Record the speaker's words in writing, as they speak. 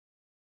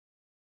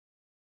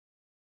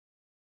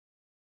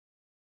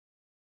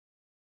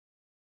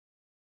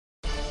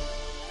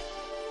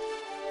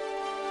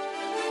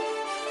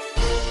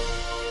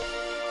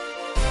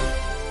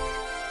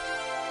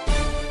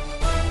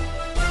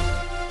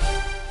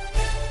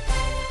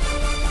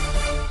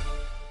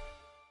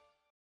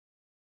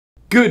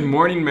Good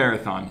morning,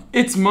 Marathon.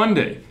 It's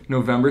Monday,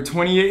 November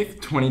 28th,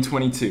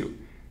 2022.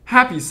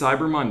 Happy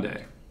Cyber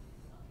Monday.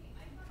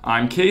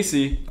 I'm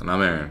Casey. And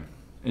I'm Aaron.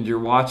 And you're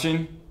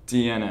watching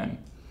DNN.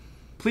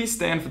 Please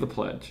stand for the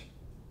pledge.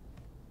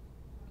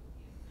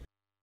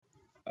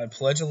 I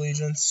pledge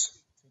allegiance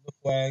to the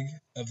flag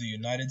of the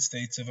United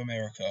States of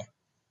America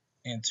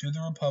and to the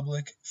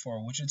republic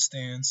for which it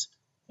stands,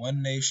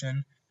 one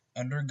nation,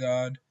 under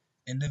God,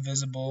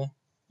 indivisible,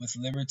 with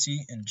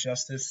liberty and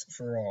justice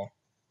for all.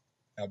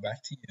 Now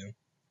back to you.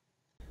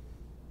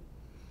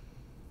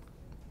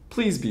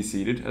 Please be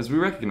seated as we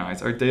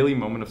recognize our daily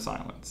moment of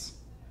silence.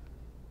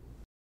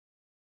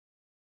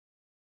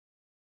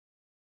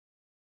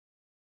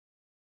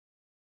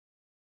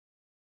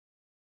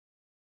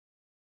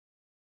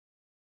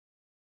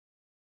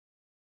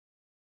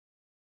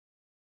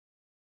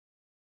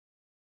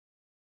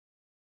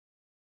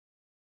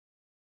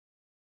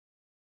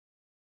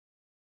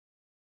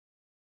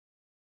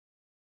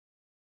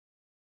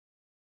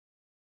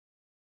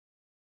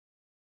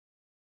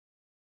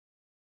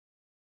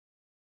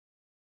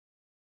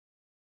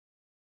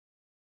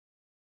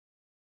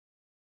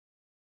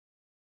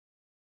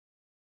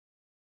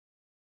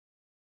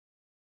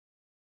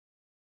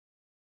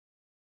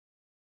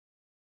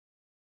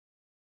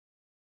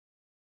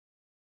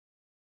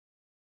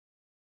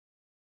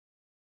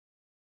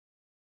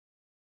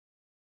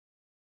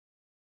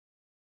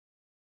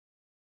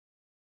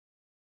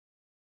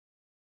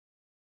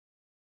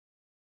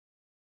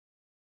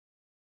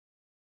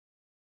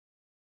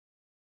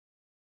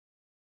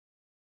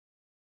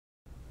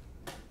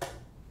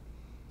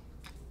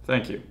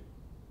 Thank you.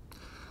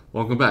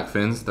 Welcome back,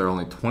 Finns. There are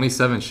only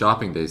 27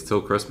 shopping days till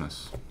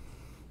Christmas.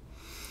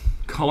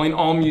 Calling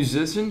all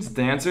musicians,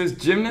 dancers,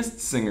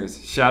 gymnasts,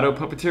 singers, shadow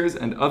puppeteers,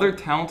 and other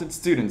talented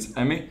students,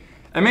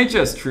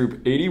 MHS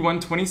Troop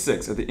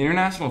 8126 of the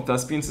International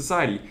Thespian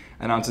Society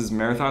announces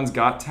Marathon's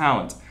Got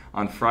Talent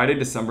on Friday,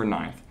 December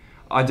 9th.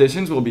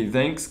 Auditions will be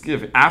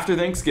after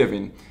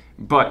Thanksgiving,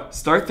 but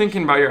start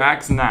thinking about your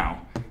acts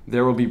now.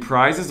 There will be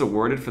prizes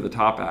awarded for the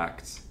top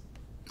acts.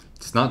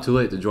 It's not too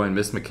late to join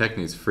Miss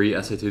McKechnie's free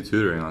SAT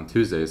tutoring on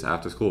Tuesdays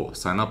after school.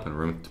 Sign up in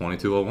room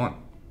 2201.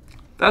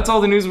 That's all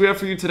the news we have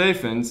for you today,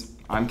 Finns.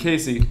 I'm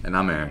Casey. And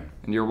I'm Aaron.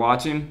 And you're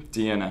watching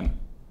DNN.